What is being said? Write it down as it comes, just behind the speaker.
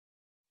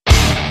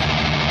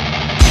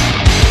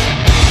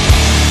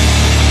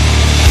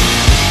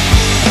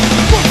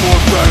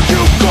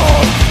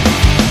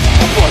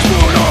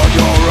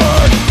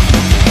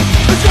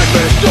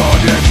is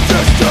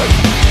non-existent,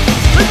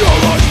 and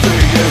all I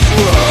see is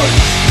red.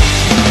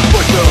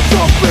 I built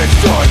up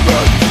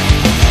excitement,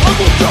 I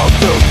look down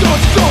to the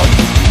sun.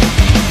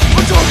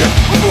 A target,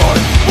 a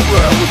blind, a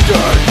rare with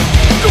day,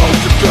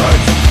 goes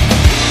against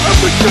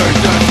everything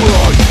that's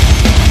right.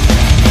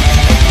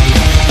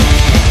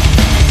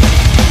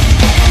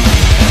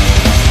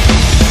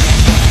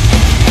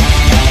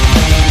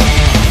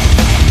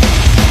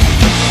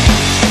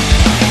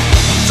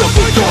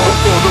 Jumping down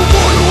for the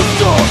one who was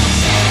done,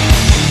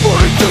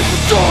 burning deep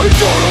inside,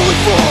 eternally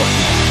far.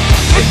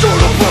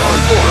 Eternal burn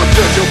for a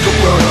digital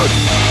committed.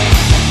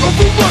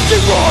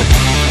 Everlasting life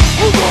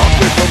will not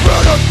be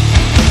permitted.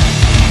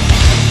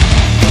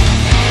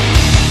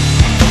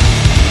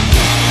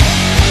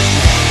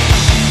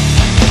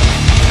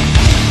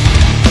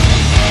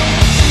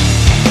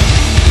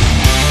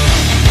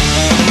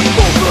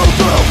 Fulfill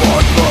their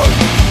mind blood,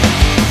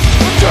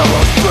 the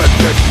terror split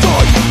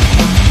inside.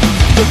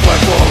 The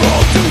fight for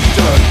all to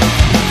stand,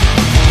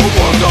 a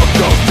world not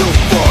just to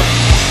fight.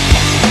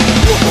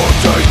 No more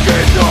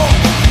taking on,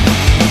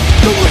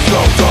 the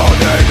whistle's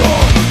turning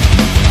on.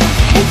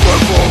 We'll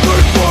fight for the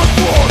first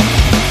one,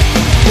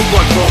 we'll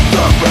fight from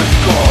them is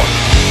gone.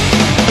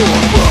 Your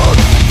blood.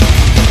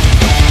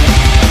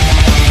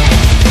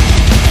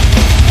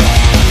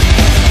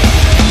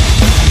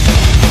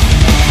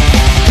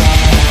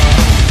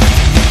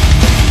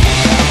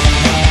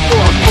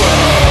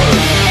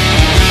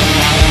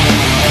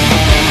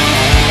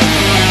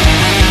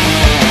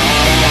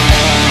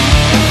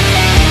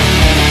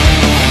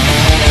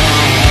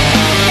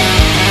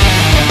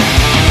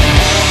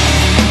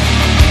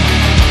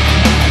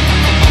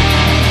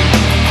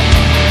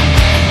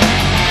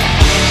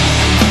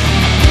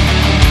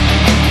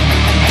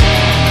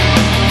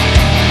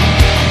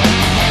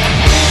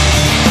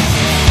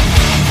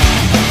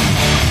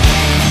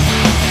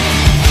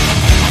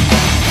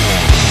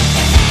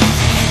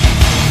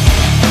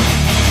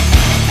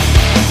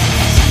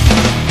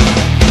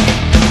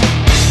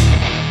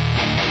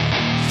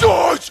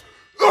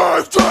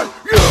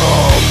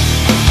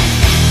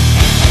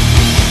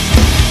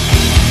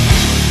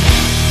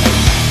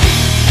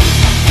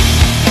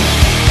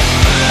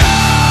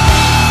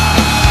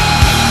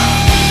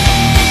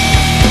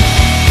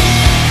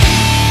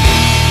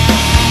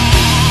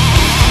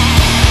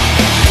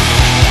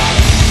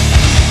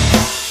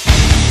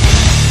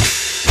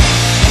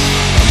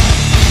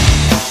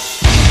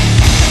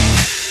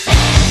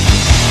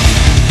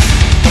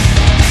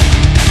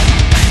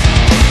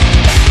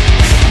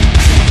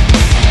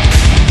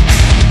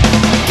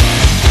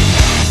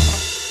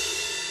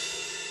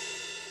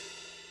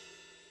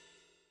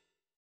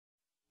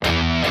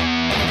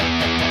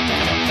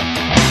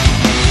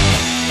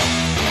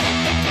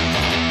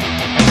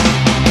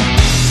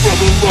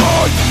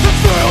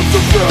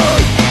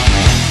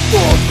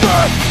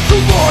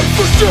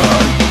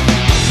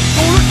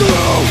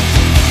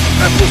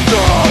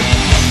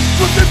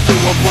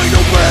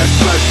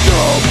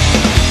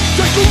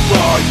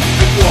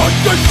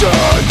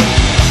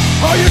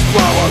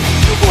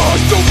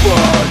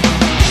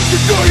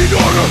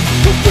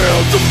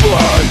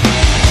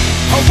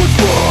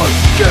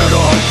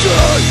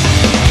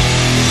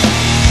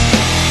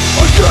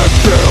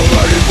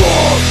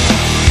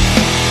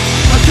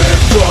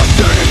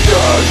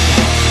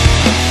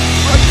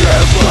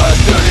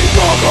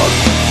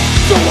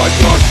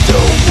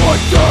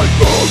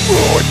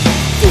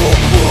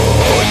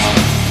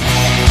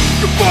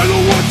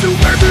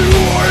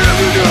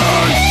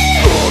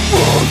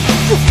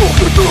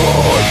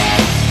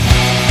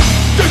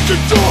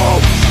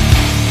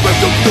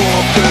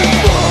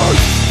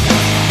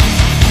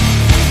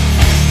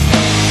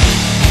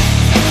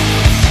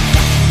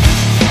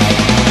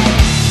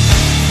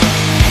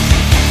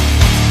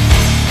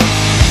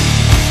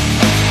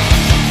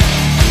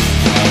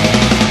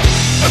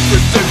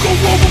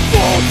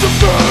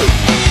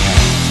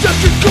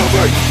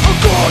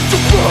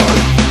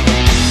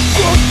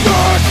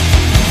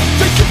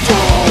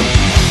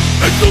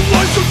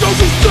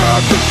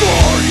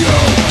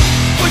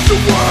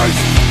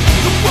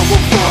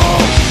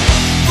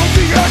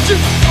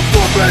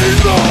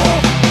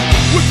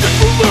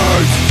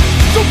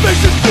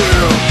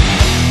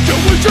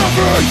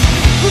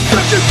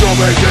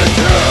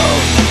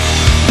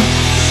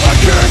 I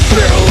can't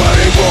feel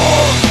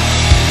anymore.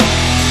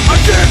 I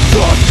can't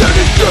trust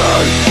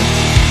anything.